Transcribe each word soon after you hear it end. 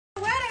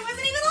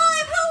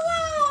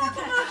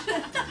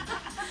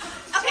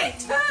Okay,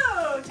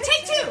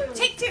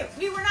 take two.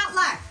 We were not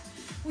live.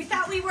 We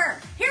thought we were.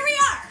 Here we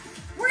are.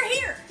 We're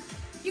here.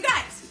 You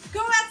guys, go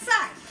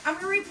outside. I'm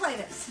gonna replay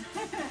this.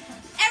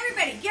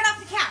 Everybody, get off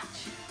the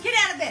couch. Get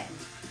out of bed.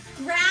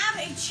 Grab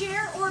a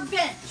chair or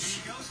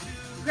bench.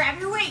 Grab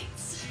your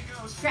weights.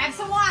 Grab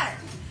some water.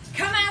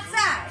 Come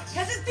outside,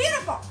 because it's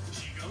beautiful.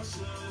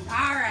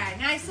 All right,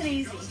 nice and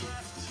easy.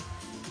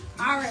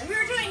 All right, we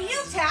were doing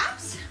heel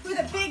taps with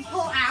a big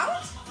pull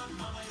out.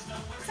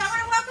 So I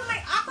want to welcome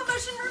my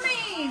Aquamotion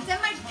remains and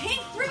my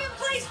pink ribbon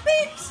place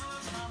peeps.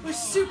 We're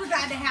super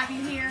glad to have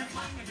you here.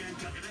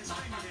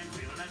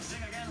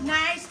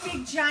 Nice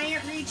big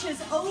giant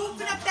reaches.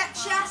 Open up that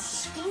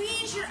chest,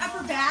 squeeze your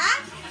upper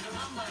back.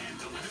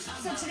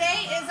 So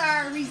today is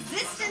our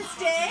resistance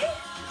day.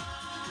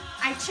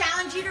 I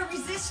challenge you to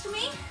resist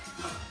me.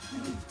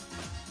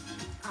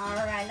 All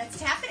right, let's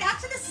tap it out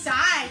to the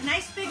side.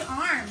 Nice big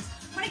arms.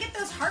 Want to get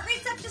those heart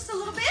rates up just a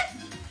little bit?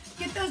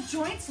 Get those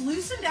joints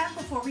loosened up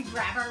before we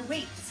grab our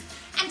weights.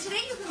 And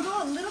today you can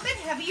go a little bit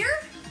heavier.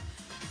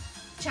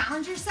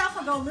 Challenge yourself.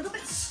 I'll go a little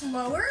bit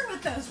slower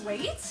with those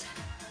weights.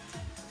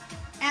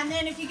 And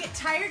then if you get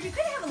tired, you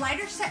could have a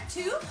lighter set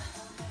too.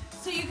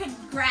 So you could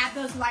grab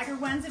those lighter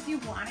ones if you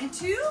wanted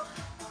to.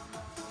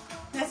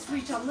 Let's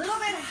reach a little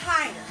bit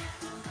higher.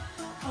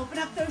 Open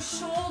up those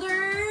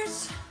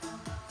shoulders.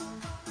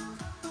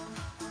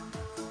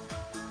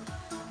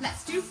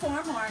 Let's do 4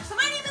 more. So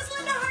my name is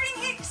Linda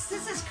Harding-Hicks.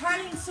 This is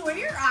Carlene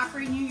Sawyer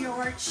offering you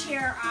your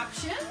chair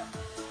option.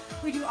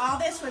 We do all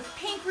this with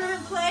pink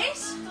ribbon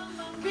place.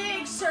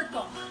 Big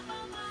circle.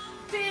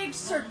 Big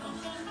circle.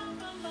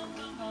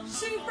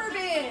 Super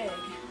big.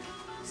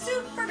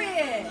 Super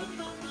big.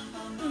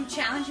 Ooh,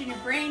 challenging your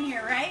brain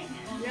here, right?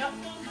 Yep.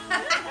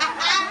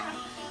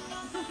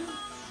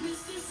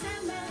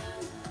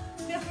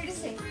 Feel free to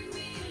sing.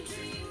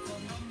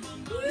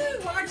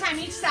 Woo, one more time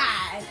each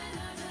side.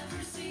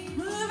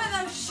 Moving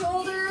those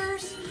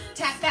shoulders,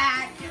 tap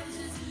back,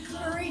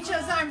 reach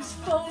those arms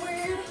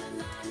forward.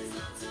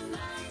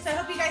 So I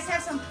hope you guys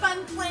have some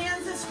fun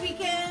plans this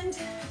weekend.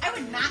 I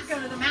would not go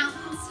to the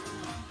mountains.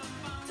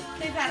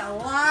 They've had a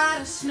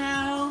lot of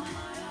snow.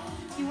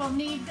 You will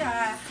need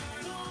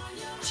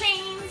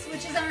chains,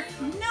 which are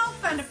no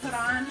fun to put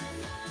on.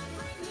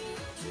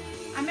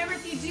 I remember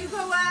if you do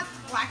go up,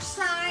 watch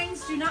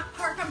signs. Do not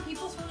park on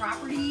people's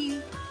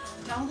property.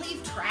 Don't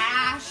leave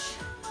trash.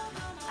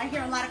 I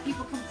hear a lot of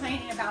people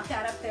complaining about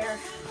that up there.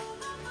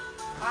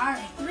 All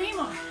right, 3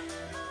 more.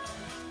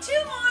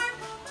 2 more.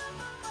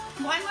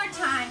 1 more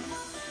time.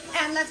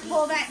 And let's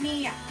pull that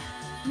knee up.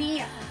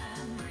 Knee up.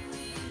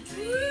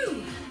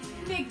 Woo!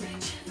 Big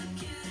reach.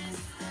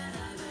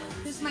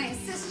 This is my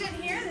assistant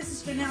here. This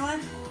is Vanilla.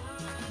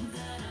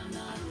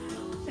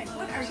 Like,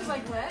 what are you?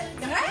 Like what?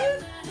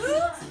 Good?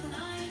 Woo!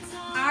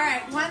 All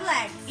right, 1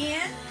 leg.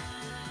 In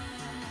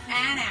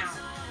and out.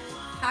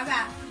 How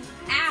about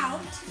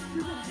out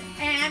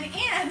and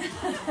in?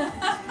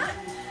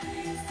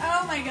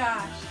 Oh my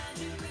gosh.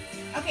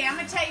 Okay, I'm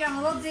gonna tell you I'm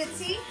a little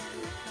ditzy.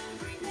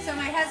 So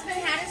my husband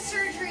had his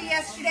surgery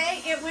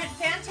yesterday. It went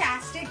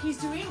fantastic. He's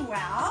doing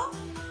well.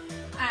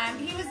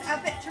 He was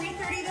up at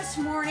 3:30 this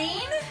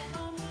morning,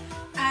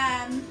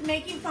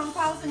 making phone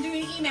calls and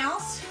doing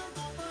emails.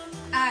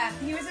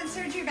 He was in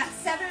surgery about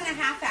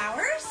 7.5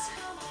 hours.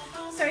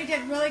 So he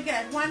did really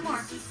good. 1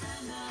 more.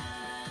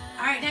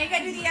 All right, now you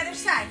gotta do the other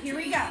side. Here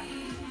we go.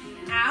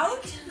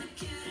 Out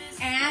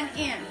and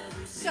in.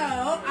 So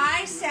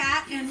I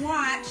sat and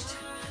watched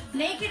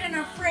Naked and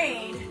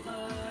Afraid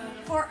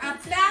for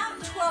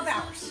about 12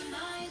 hours.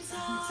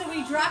 So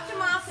we dropped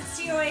him off at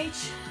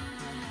COH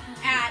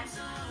at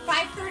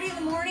 5:30 in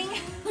the morning.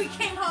 We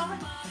came home,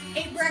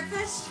 ate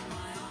breakfast,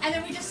 and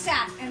then we just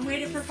sat and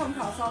waited for phone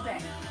calls all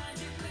day.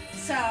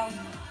 So,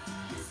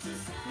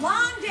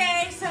 long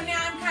day, so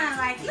now I'm kind of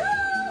like,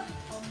 woo!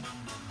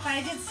 But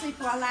I did sleep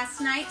well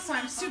last night, so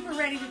I'm super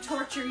ready to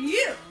torture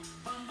you.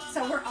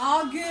 So we're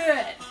all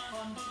good.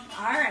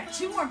 All right,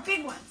 2 more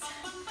big ones.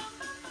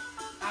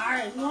 All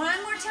right,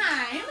 1 more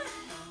time.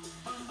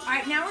 All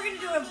right, now we're gonna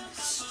do a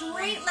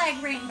straight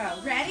leg rainbow.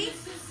 Ready?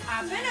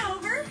 Up and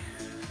over,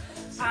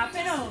 up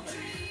and over.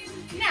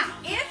 Now,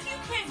 if you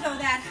can't go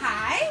that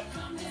high,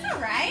 it's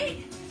all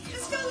right.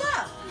 Just go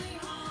low.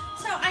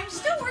 So I'm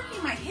still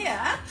working my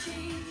hip,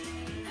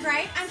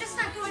 right? I'm just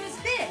not going as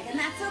big, and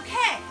that's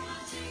okay.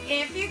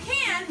 If you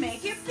can,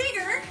 make it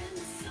bigger.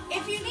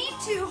 If you need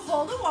to,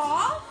 hold a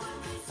wall,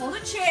 hold a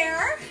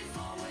chair,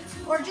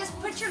 or just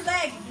put your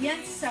leg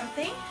against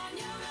something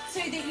so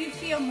that you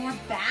feel more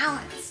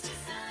balanced.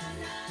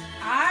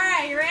 All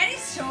right, you ready?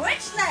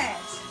 Switch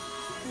legs.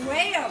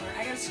 Way over.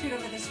 I gotta scoot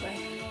over this way.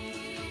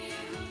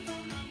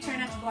 Try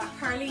not to block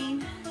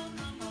Carlene.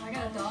 I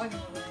got a dog in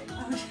the way.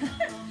 Oh.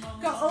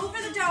 Go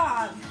over the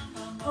dog.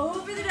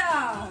 Over the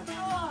dog.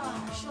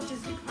 Oh, she'll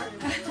just be part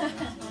of it.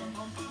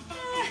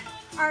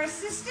 Our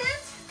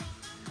assistant.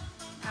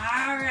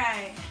 All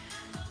right.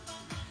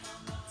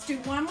 Let's do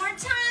 1 more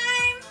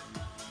time.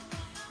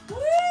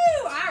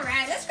 Woo! All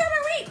right, let's grab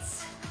our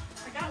weights.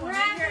 I got one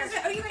right here.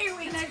 Oh, you got your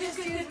weights. Can I just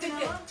Good. use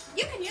Vanilla?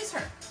 You can use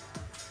her.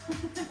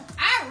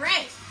 All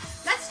right.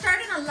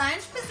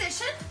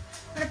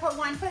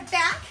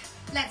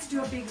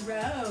 do a big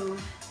row.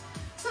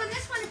 So in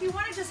this one, if you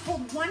want to just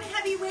hold one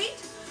heavy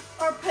weight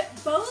or put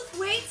both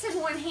weights in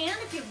one hand,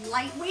 if you have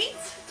light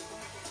weights,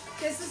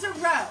 this is a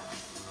row.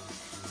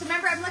 So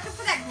remember, I'm looking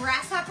for that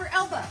grasshopper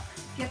elbow.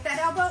 Get that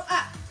elbow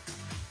up.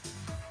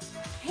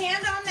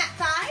 Hand on that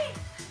thigh.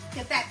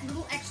 Get that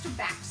little extra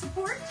back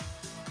support.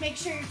 Make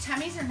sure your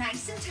tummies are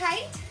nice and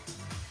tight.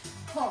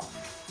 Pull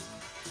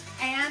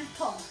and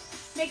pull.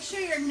 Make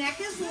sure your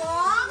neck is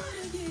long.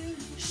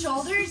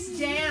 Shoulders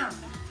down.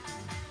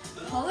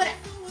 Pull it up.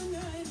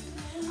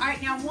 All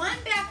right, now one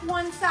back,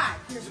 one side.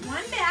 Here's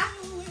one back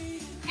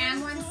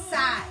and one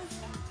side.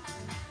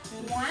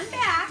 One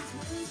back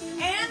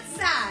and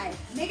side.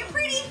 Make it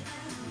pretty.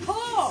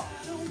 Pull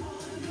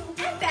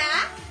and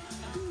back.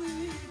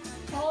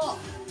 Pull.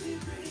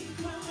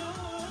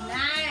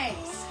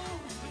 Nice.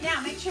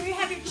 Now make sure you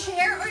have your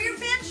chair or your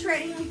bench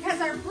ready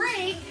because our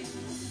break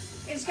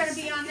is going to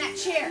be on that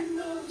chair.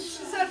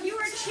 So if you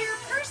are a chair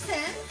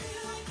person,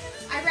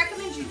 I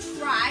recommend you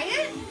try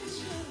it,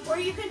 or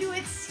you can do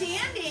it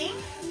standing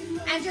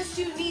and just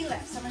do knee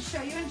lifts. I'm going to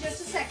show you in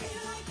just a second.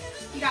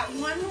 You got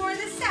one more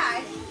this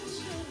side.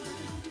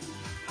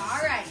 All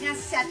right, now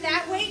set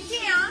that weight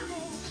down.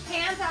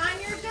 Hands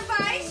on your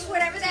device,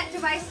 whatever that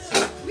device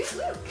is.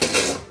 Woo-woo.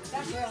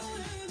 That's real.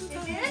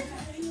 It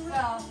did?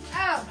 Well,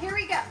 Oh, here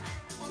we go.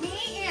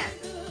 Knee in.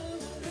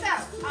 So,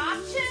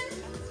 option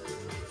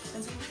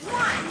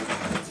one.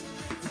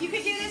 You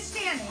could do this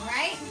standing,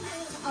 right?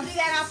 I'll do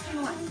that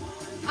option one.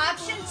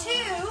 Option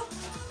two,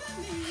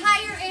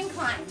 higher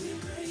incline.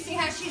 See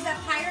how she's up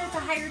higher? It's a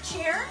higher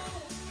chair.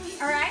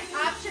 All right.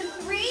 Option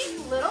three, a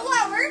little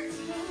lower.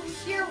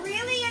 If you're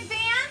really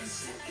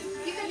advanced,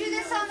 you can do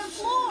this on the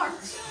floor.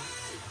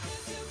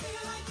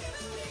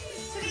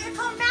 So these are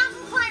called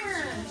mountain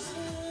climbers.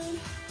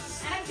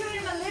 And I'm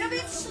doing them a little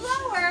bit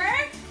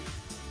slower.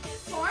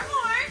 4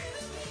 more.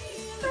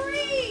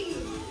 3,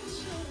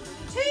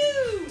 2.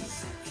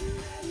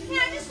 Now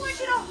I just want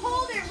you to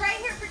hold it right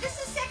here for just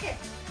a second.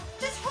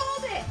 Just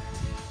hold it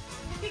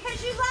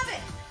because you love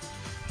it.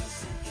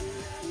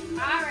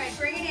 All right,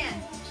 bring it in.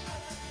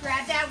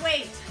 Grab that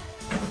weight.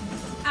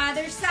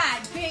 Other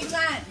side, big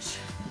lunge.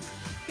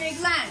 Big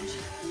lunge.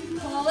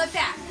 Pull it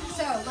back.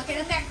 So looking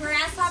at that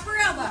grasshopper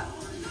elbow.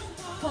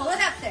 Pull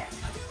it up there.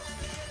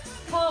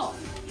 Pull.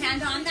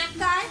 Hand on that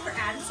thigh for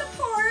added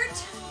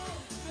support.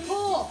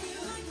 Pull.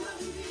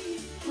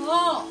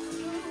 Pull.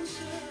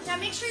 Now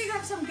make sure you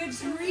have some good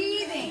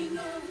breathing.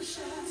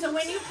 So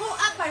when you pull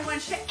up, I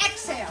want you to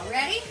exhale.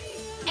 Ready?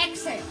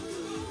 Exhale.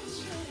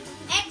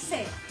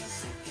 Exhale.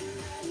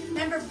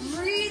 Remember,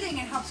 breathing,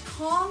 it helps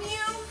calm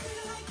you.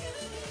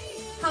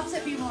 Helps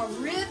it be more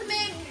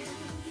rhythmic.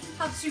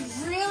 Helps you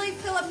really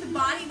fill up the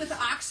body with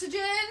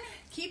oxygen.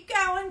 Keep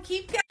going,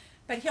 keep going.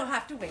 But he'll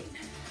have to wait.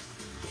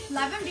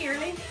 Love him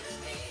dearly.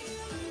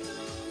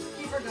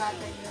 he forgot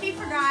that. He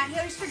forgot. He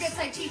always forgets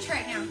I teach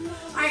right now.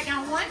 All right,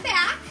 now one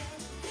back,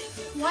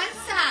 one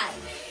side.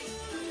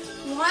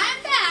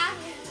 One back,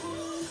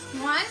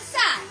 one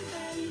side.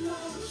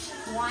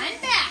 One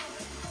back.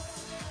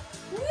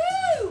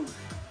 Woo!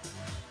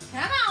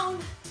 Come on.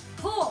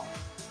 Pull.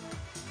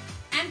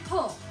 And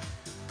pull.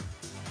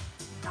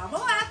 Elbow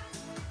up.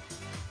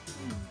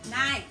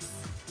 Nice.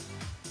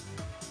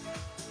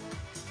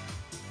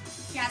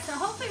 Yeah, so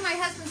hopefully my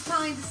husband's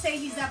calling to say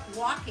he's up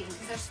walking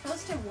because they're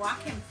supposed to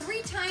walk him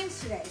 3 times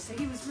today. So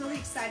he was really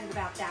excited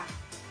about that.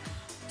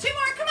 2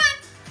 more, come on.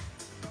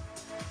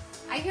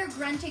 I hear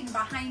grunting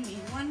behind me.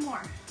 1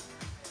 more.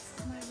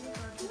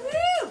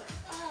 Woo!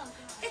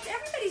 It's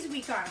everybody's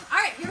weak arm. All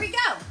right, here we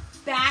go.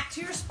 Back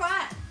to your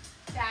spot.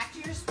 Back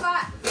to your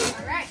spot.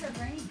 All right.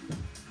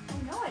 Oh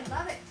no, I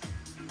love it.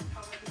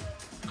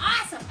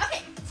 Awesome.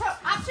 Okay, so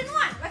option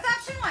 1. What's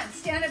option 1?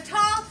 Stand up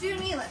tall, do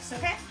knee lifts,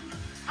 okay?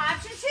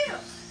 Option 2,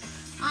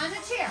 on the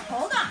chair,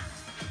 hold on.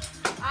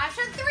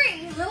 Option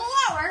 3, a little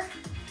lower.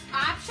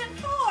 Option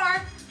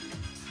 4,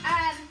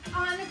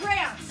 on the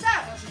ground. So,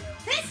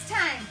 this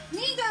time,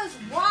 knee goes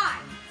wide.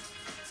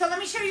 So let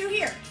me show you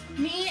here.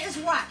 Knee is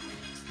wide.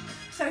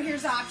 So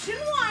here's option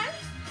 1.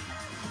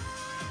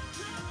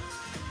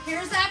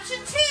 Here's option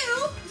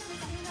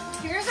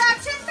 2. Here's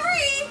option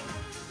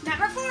 3.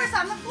 Number 4 is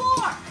on the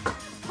floor.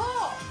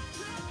 Pull.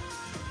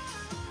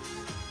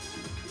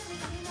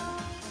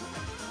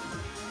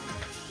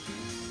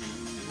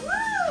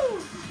 Woo!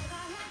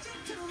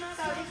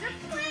 So these are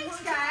planks,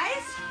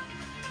 guys.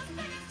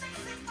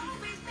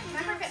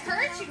 Remember, if it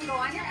hurts, you can go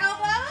on your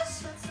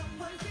elbows.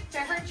 If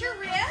it hurts your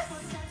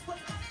wrists.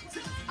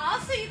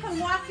 Also, you can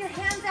walk your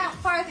hands out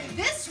farther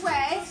this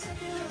way,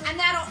 and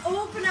that'll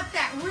open up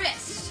that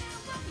wrist.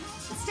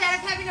 Instead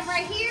of having them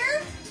right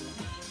here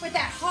with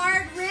that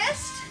hard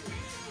wrist,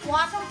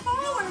 walk them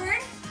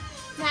forward.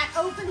 That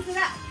opens it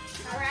up.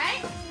 All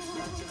right?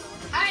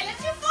 All right,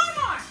 let's do 4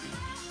 more.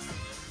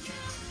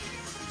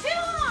 2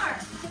 more.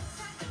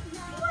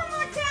 1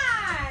 more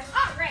time.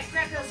 All right,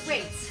 grab those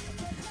weights.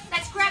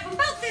 Let's grab them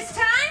both this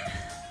time.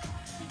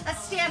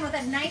 Let's stand with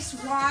a nice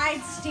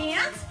wide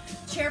stance.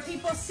 Chair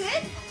people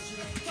sit.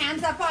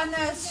 Hands up on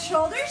those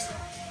shoulders.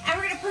 And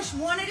we're going to push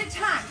 1 at a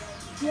time.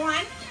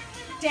 1,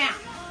 down.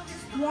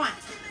 1.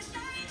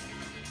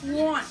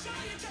 1.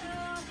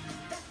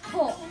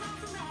 Pull.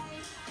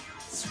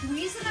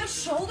 Squeezing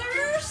those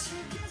shoulders.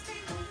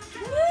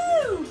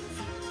 Woo!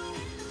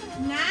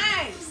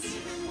 Nice.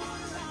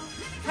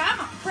 Come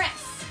on,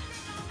 press.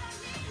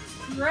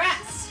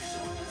 Press.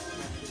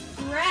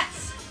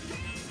 Press.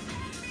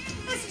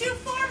 Let's do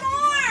 4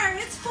 more.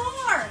 It's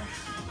 4.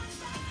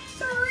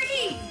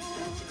 3.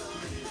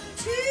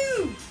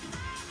 2.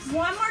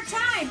 One more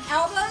time.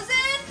 Elbows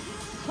in.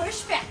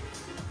 Push back.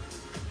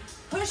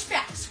 Push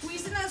back.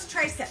 Squeezing those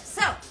triceps.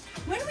 So,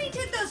 when we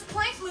did those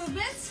plank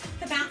movements,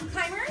 the mountain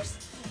climbers,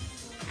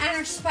 and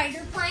our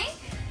spider plank,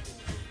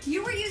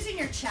 you were using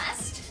your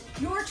chest,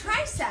 your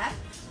tricep,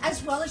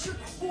 as well as your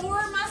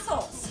core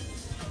muscles.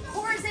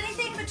 Core is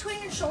anything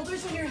between your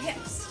shoulders and your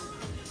hips,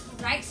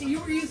 right? So you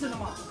were using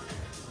them all.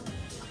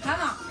 Come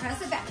on,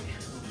 press it back.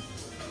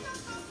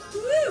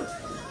 Woo!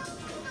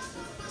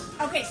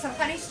 Okay, so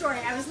funny story.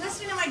 I was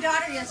listening to my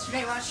daughter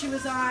yesterday while she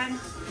was on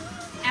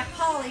at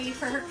Poly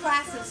for her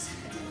classes,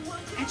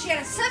 and she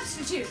had a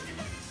substitute,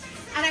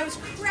 and I was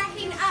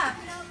cracking up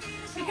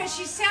because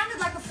she sounded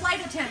like a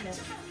flight attendant.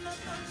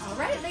 All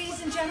right,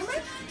 ladies and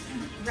gentlemen,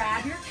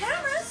 grab your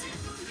cameras,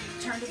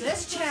 turn to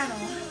this channel,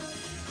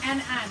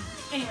 and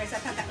anyways, I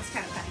thought that was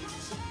kind of funny.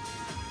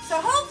 So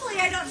hopefully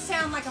I don't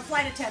sound like a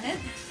flight attendant.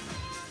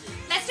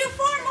 Let's do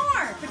 4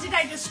 more. But did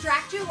I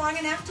distract you long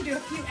enough to do a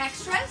few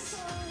extras?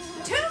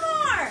 2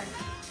 more.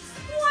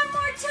 1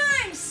 more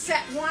time.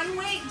 Set one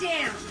weight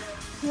down.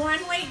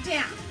 One weight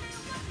down.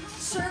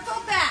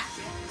 Circle back.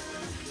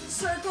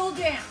 Circle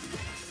down.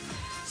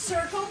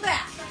 Circle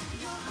back.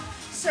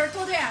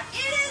 Circle down.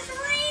 It is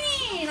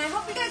raining. I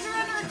hope you guys are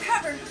under a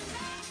cover.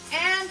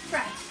 And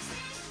front.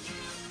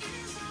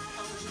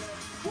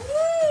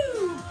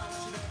 Woo!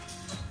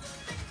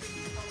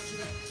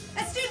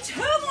 Let's do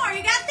 2 more.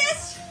 You got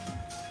this?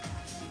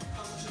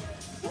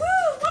 Woo!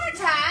 One more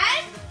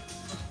time.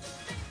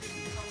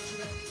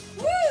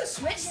 Woo!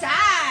 Switch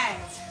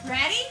sides.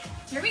 Ready?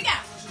 Here we go.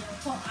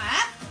 Pull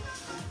up.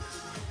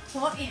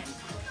 Pull in.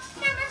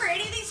 Now remember,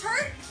 any of these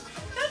hurt?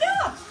 Don't do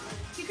them.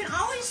 You can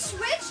always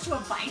switch to a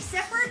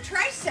bicep or a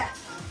tricep.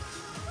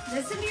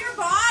 Listen to your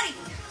body.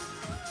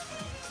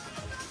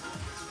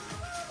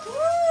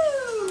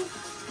 Woo!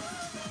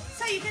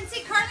 So you can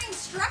see Carlene's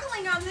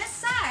struggling on this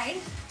side.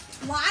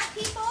 A lot of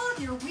people,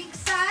 your weak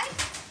side.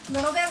 A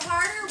little bit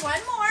harder.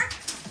 1 more.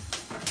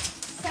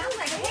 Sounds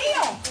like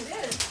hail. It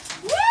is.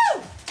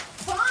 Woo!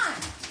 Fun.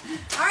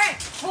 All right,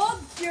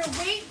 hold your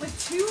weight with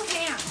 2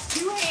 hands.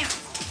 2 hands.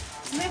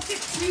 Lift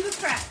it to the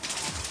front.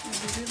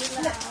 Really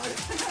loud.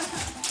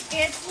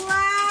 It's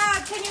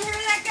loud. Can you hear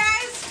that,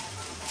 guys?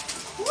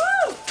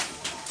 Woo!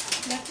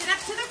 Lift it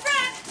up to the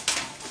front.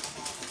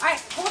 All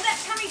right, hold that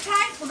tummy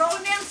tight. We're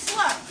going down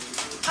slow.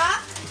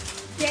 Up,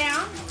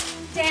 down,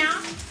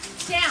 down,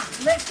 down.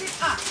 Lift it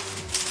up,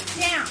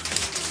 down.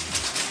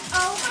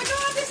 Oh my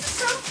God, this is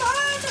so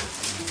fun.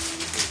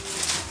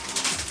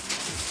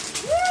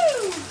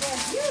 Woo!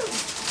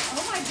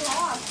 Oh my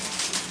God.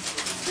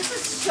 This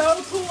is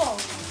so cool.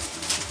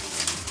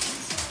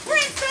 We're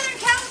in Southern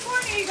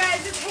California, you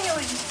guys. It's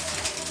hailing.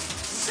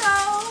 So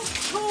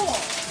cool.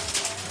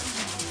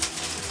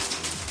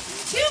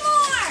 2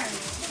 more.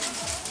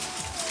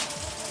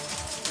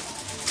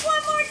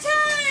 1 more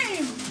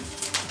time.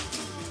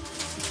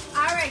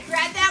 All right,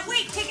 grab that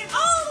weight. Take it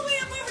all the way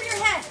up over your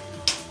head.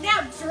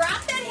 Now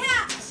drop that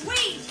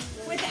weight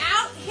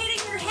without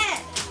hitting your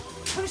head.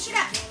 Push it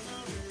up.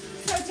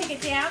 So take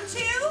it down 2,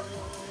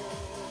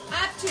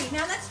 up 2.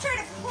 Now let's try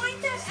to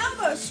point that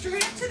elbow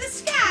straight up to the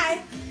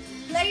sky.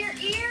 Lay your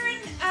ear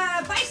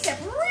and bicep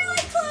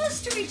really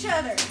close to each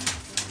other.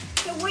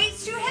 The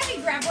weight's too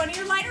heavy. Grab one of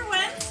your lighter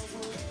ones.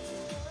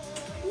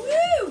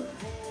 Woo!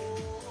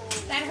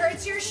 That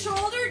hurts your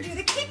shoulder. Do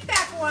the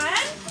kickback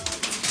one.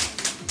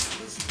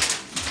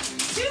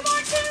 2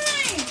 more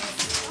times.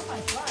 Oh my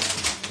God.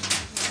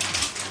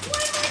 1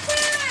 more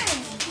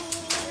time.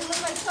 It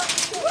looks like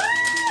something. Woo!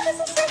 This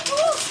is so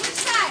cool. Switch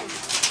sides.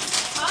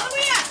 All the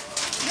way up.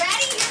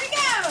 Ready? Here we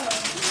go.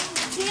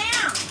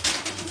 Down.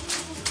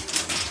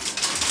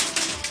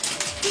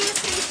 This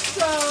is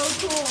so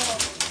cool.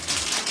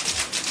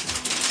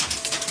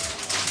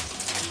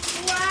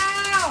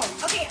 Wow.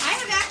 Okay, I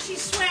have actually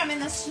swam in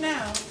the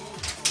snow.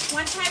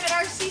 One time at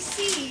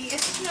RCC,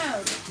 it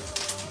snowed.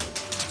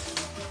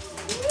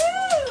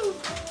 Woo!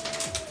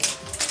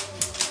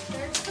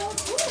 They're so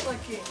cool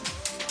looking.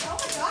 Oh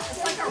my gosh,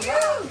 it's like a rock.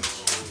 Huge.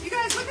 You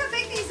guys, look how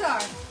big these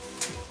are.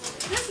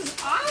 This is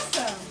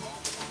awesome.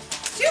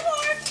 2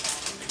 more.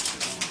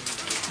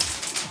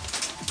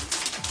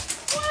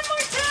 1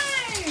 more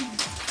time.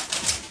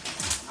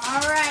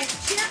 All right,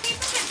 cheer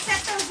people can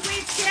set those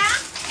weights down.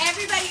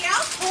 Everybody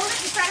else, hold it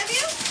in front of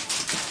you.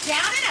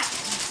 Down and up.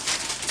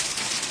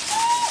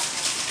 Woo!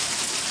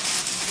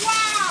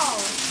 Wow.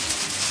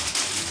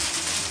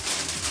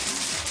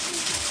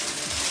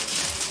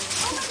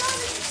 Oh my God,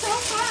 this is so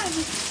fun.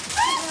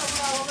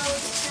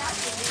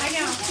 I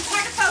know, it's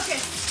hard to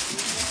focus.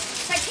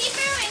 So keep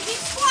moving,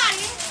 keep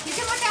squatting. You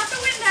can look out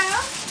the window.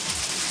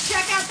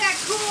 Check out that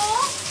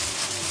cool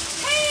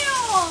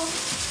home.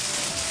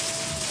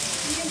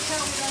 You can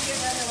tell we don't get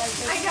weather like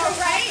this. I know,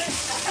 right?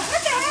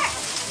 What the heck?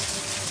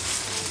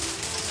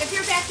 If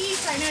you're Becky,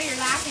 so I know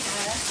you're laughing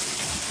at us.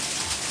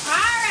 All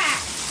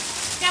right.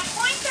 Now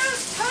point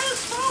those toes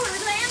forward,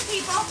 land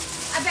people,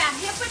 about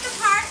hip width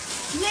apart.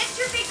 Lift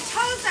your big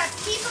toes up.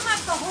 Keep them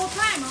up the whole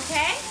time,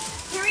 okay?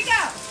 Here we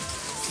go.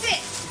 Sit.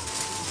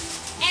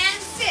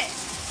 And sit.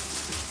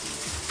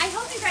 I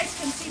hope you guys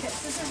can see this.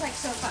 This is like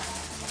so fun.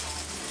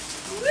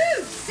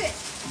 Woo! Sit.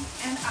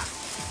 And up.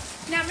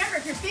 Now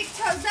remember, if your big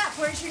toe's up,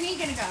 where's your knee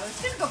gonna go?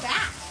 It's gonna go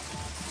back.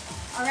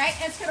 All right?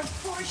 And it's gonna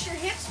force your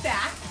hips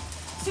back.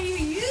 So you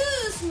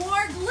use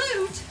more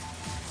glute,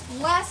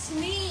 less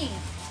knee.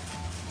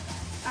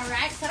 All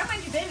right? So I don't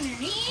mind you bending your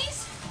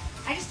knees.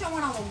 I just don't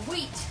want all the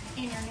weight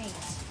in your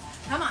knees.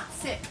 Come on,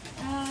 sit.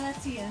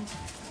 That's the end.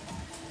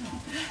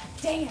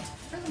 Dang it.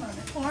 For the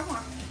moment. 4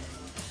 more.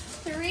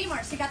 3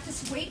 more. So you got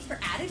this weight for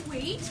added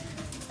weight.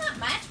 It's not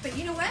much, but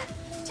you know what?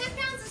 10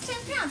 pounds is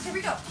 10 pounds. Here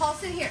we go.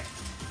 Pulse it here.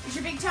 Is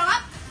your big toe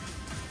up?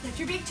 Lift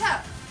your big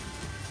toe.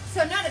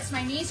 So notice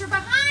my knees are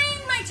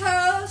behind my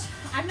toes.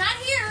 I'm not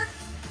here.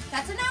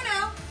 That's a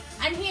no-no.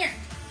 I'm here.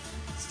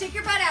 Stick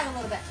your butt out a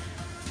little bit.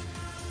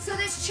 So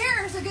this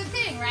chair is a good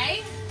thing,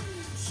 right?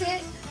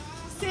 Sit,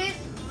 sit.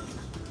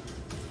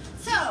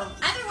 So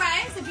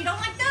otherwise, if you don't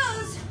like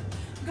those,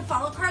 you can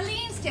follow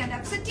Carlene. Stand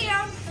up, sit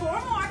down. 4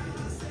 more.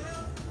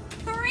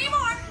 3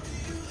 more.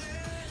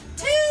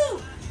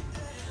 2.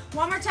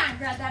 One more time.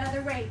 Grab that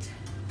other weight.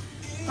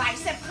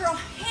 Bicep curl,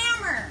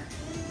 hammer.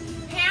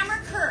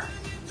 Hammer curl.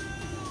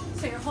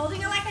 So you're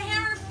holding it like a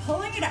hammer,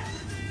 pulling it up.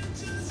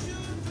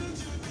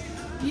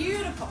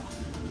 Beautiful.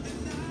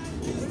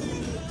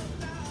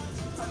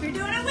 Hope you're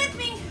doing it with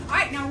me. All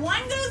right, now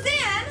 1 goes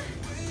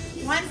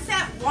in, 1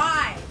 set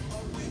wide.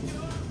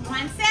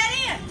 1 set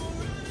in,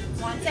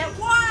 1 set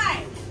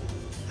wide.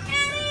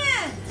 And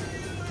in,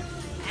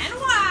 and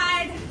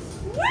wide.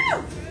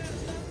 Woo!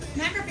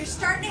 Remember, if you're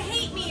starting to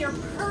hate me, you're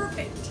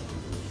perfect.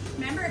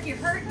 Remember, if you're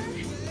hurting,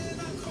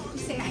 you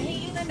say, I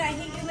hate you, Linda, I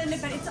hate you, Linda,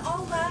 but it's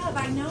all love,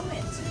 I know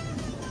it.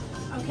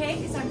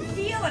 Okay, because I'm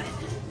feeling it.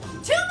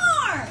 2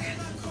 more.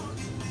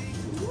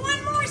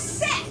 1 more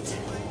set.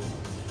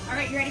 All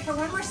right, you ready for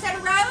 1 more set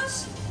of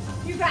rows?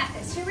 You got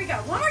this. Here we go.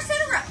 1 more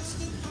set of rows.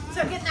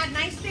 So get that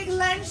nice big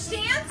lunge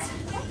stance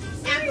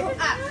and pull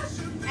up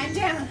and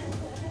down.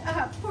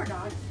 Poor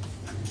dog.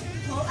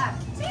 Pull up.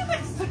 So you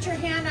can put your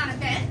hand on a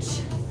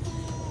bench.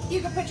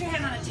 You can put your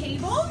hand on a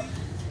table.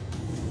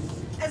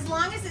 As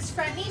long as it's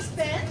front knees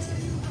bent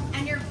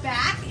and your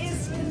back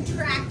is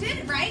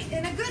contracted, right,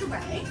 in a good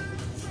way.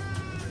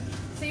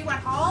 So you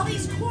want all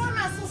these core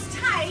muscles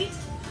tight.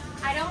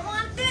 I don't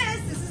want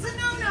this. This is a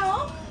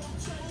no-no.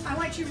 I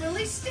want you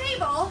really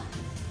stable.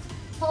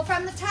 Pull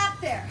from the top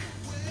there.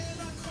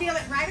 Feel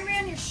it right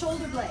around your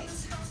shoulder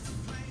blades.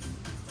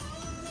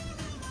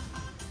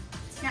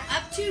 Now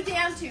up 2,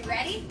 down 2.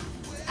 Ready?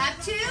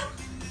 Up 2,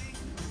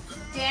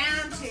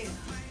 down 2.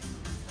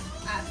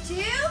 Up 2,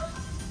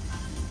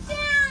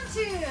 down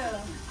 2.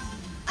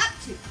 Up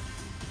 2.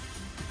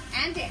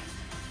 And down.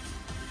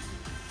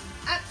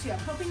 Up 2. I'm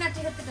hoping not to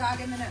hit the dog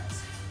in the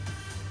nose.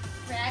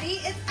 Ready?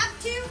 It's up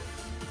 2.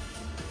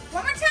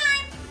 1 more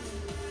time.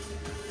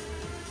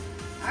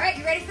 All right,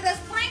 you ready for those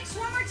planks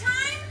 1 more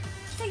time?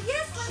 Say,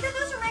 yes, Linda,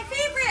 those are my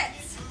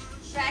favorites.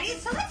 Ready?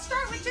 So let's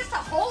start with just a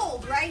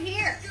hold right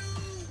here.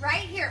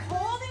 Right here.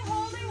 Holding,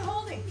 holding,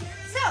 holding.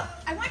 So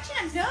I want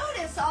you to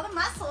notice all the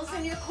muscles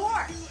in your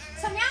core.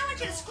 So now I want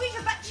you to squeeze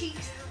your butt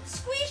cheeks,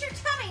 squeeze your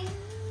tummy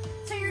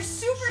so you're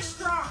super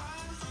strong.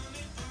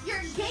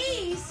 Your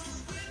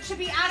gaze should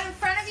be out in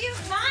front of you,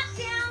 not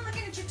down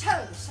looking at your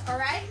toes, all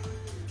right?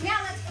 Now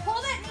let's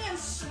pull that knee in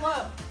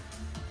slow.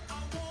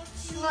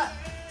 Slow.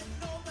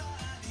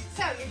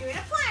 So you're doing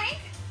a plank.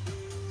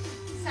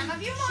 Some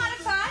of you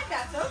modified,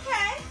 that's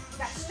okay. You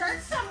got to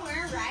start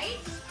somewhere, right?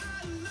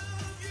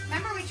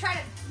 Remember, we try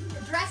to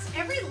address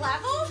every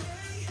level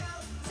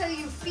so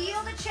you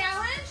feel the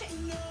challenge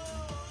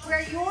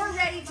where you're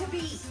ready to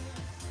be.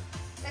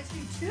 Let's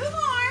do 2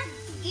 more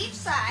each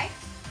side.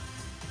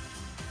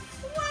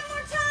 1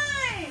 more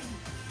time.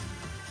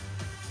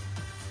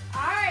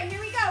 All right, here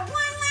we go. 1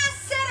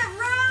 last set of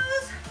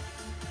rows.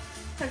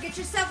 So get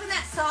yourself in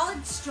that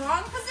solid,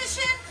 strong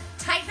position.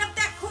 Tighten up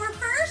that core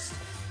first.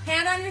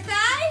 Hand on your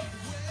thigh.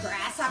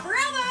 Grasshopper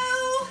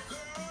elbow.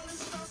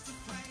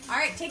 All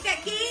right, take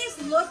that gaze.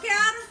 Look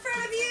out in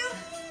front of you.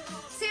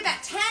 Say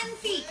about 10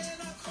 feet.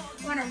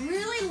 You want a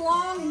really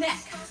long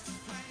neck.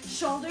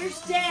 Shoulders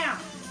down.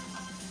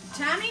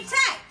 Tummy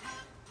tight.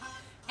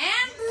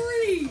 And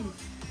breathe.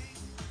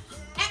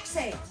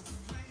 Exhale.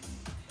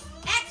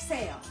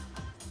 Exhale.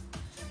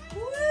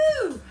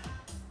 Woo!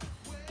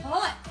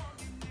 Pull it.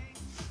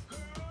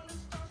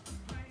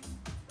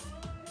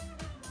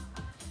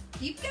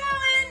 Keep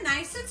going.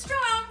 Nice and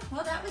strong.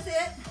 Well, that was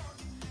it.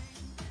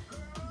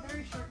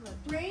 Very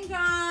short-lived. Rain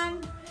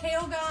gone.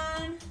 Hail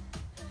gone.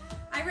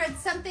 I read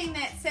something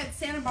that said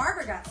Santa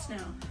Barbara got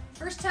snow.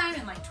 First time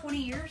in like 20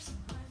 years.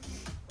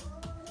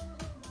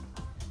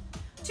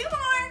 2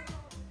 more.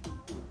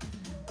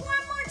 1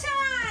 more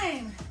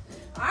time.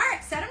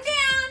 set them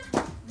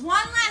down.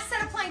 One last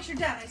set of planks, you're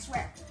done, I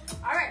swear.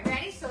 All right,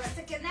 ready? So let's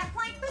get in that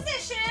plank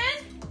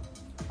position.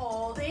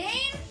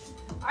 Holding.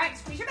 All right,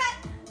 squeeze your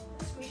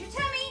butt. Squeeze your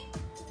tummy.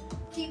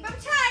 Keep them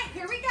tight.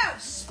 Here we go.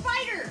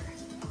 Spider.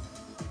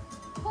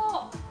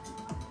 Pull.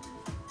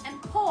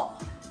 And pull.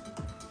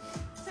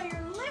 So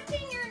you're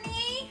lifting your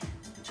knee,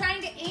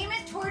 trying to aim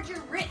it towards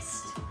your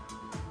wrist.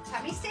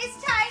 Tummy stays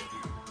tight.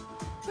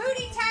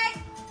 Booty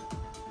tight.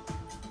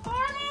 4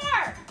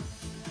 more.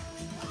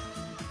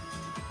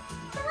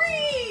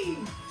 3.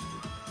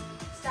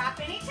 Stop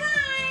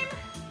anytime.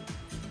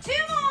 2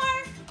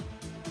 more.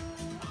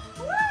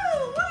 Woo!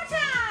 One more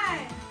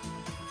time.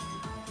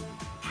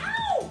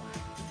 Ow!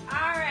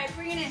 All right,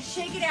 bring it in.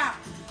 Shake it out.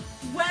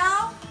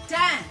 Well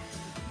done.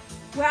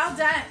 Well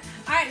done.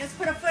 All right, let's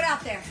put a foot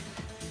out there.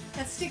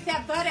 Let's stick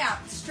that butt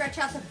out. Stretch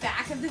out the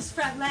back of this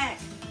front leg.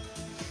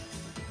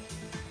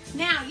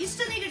 Now, you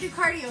still need to do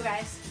cardio,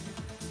 guys.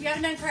 You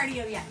haven't done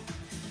cardio yet.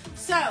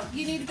 So,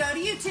 you need to go to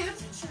YouTube.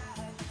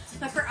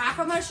 Look for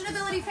Aquamotion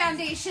Ability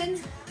Foundation.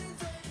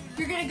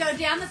 You're going to go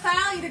down the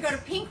file, either go to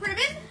Pink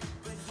Ribbon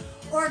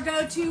or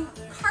go to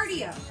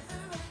Cardio.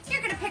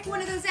 You're going to pick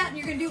one of those out and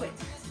you're going to do it.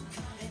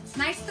 It's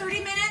nice 30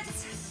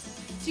 minutes.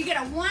 So you get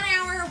a 1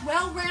 hour,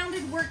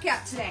 well-rounded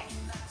workout today.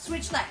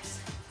 Switch legs.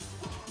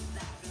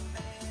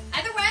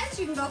 Otherwise,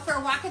 you can go for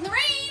a walk in the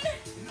rain.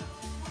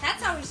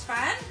 That's always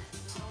fun.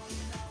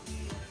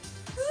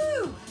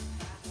 Woo!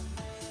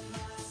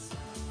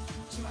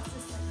 She wants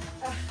this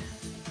one.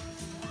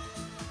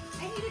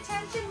 I need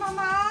attention,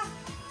 Mama.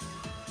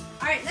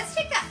 All right, let's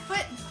take that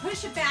foot and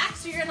push it back.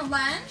 So you're gonna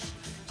lunge,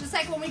 just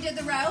like when we did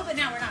the row, but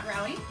now we're not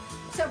rowing.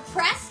 So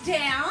press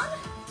down.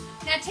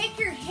 Now take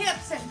your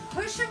hips and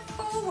push them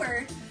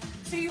forward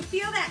so you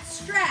feel that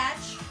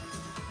stretch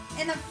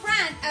in the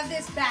front of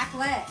this back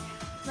leg,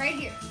 right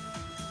here.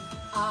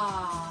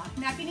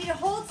 Now if you need to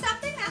hold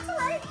something, that's all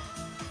right.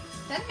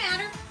 Doesn't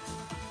matter,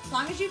 as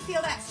long as you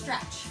feel that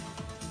stretch.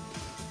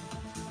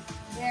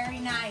 Very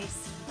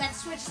nice.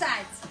 Let's switch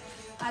sides.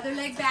 Other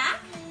leg back.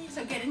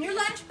 So get in your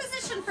lunge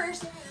position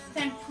first,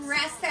 then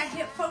press that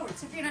hip forward.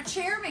 So if you're in a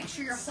chair, make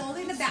sure you're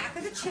holding the back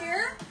of the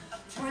chair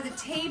or the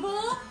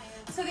table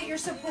so that you're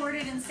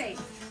supported and safe.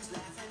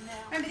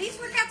 Remember, these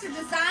workouts are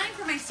designed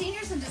for my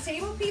seniors and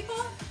disabled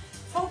people.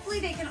 Hopefully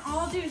they can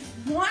all do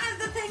one of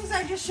the things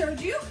I just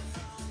showed you.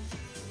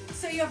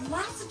 So you have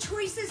lots of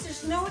choices.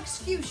 There's no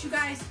excuse, you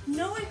guys.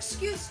 No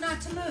excuse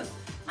not to move.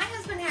 My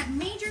husband had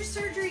major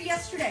surgery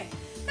yesterday.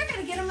 They're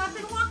going to get him up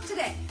and walk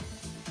today.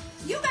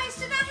 You guys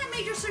did not have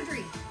major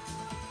surgery,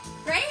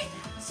 right?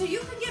 So you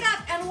can get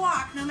up and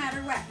walk no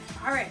matter what.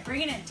 All right,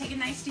 bring it in. Take a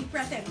nice deep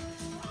breath in.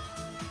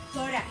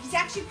 Blow it out. He's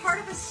actually part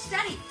of a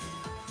study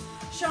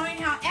showing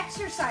how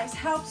exercise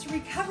helps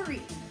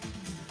recovery.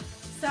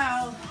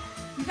 So,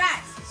 you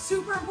guys,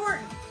 super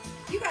important.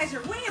 You guys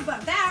are way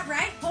above that,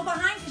 right? Pull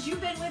behind because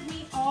you've been with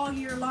me all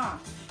year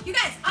long. You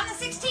guys, on the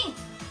 16th,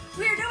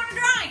 we are doing a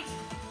drawing.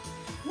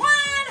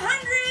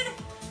 100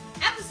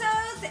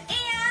 episodes,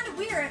 and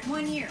we are at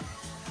 1 year,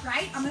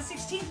 right? On the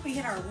 16th, we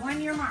hit our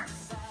 1 year mark.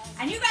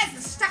 And you guys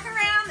have stuck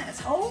around this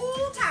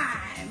whole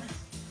time.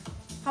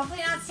 Hopefully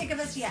not sick of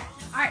us yet.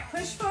 All right,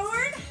 push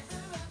forward.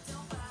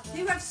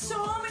 You have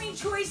so many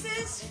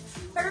choices.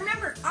 But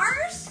remember,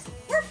 ours,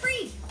 we're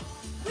free.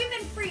 We've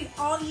been free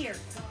all year.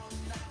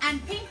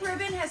 And Pink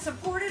Ribbon has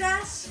supported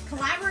us,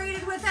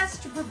 collaborated with us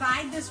to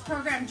provide this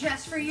program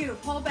just for you.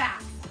 Pull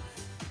back.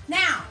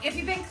 Now, if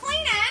you've been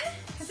cleaning,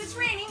 because it's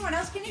raining, what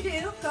else can you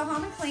do? Go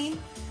home and clean.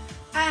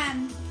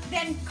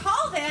 Then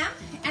call them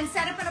and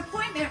set up an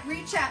appointment.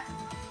 Reach up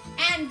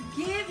and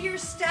give your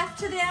stuff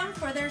to them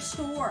for their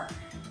store.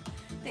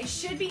 They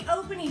should be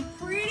opening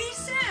pretty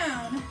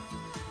soon.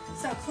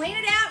 So clean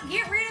it out,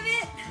 get rid of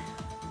it.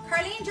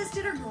 Carlene just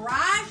did her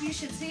garage. You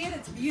should see it,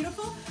 it's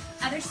beautiful.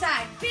 Other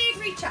side, big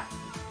reach up.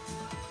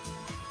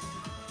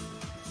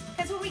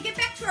 Because when we get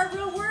back to our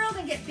real world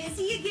and get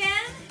busy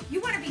again,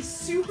 you want to be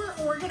super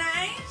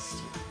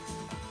organized,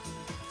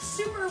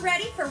 super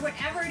ready for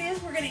whatever it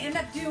is we're going to end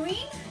up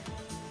doing,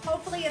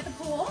 hopefully at the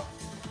pool.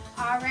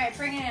 All right,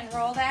 bring it in,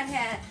 roll that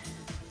head.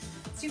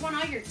 So you want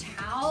all your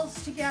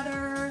towels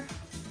together.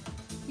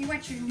 You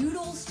want your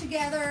noodles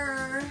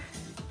together.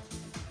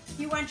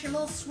 You want your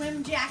little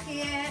swim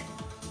jacket.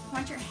 You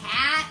want your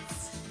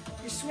hats,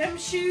 your swim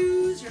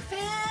shoes, your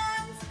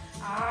fins.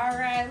 All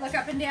right, look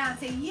up and down.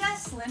 Say,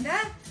 yes, Linda.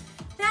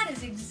 That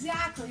is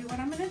exactly what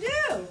I'm going to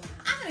do.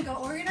 I'm going to go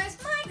organize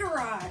my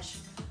garage.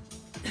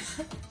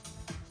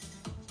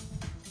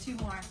 2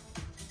 more.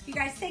 You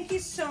guys, thank you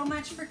so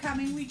much for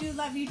coming. We do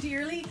love you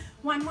dearly.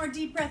 One more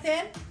deep breath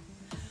in.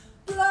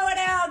 Blow it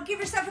out. Give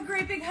yourself a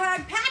great big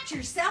hug. Pat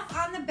yourself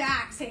on the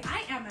back. Say,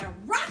 I am a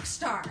rock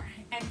star.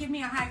 And give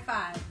me a high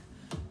five.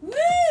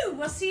 Woo!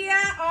 We'll see ya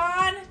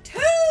on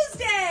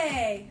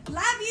Tuesday.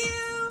 Love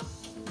you.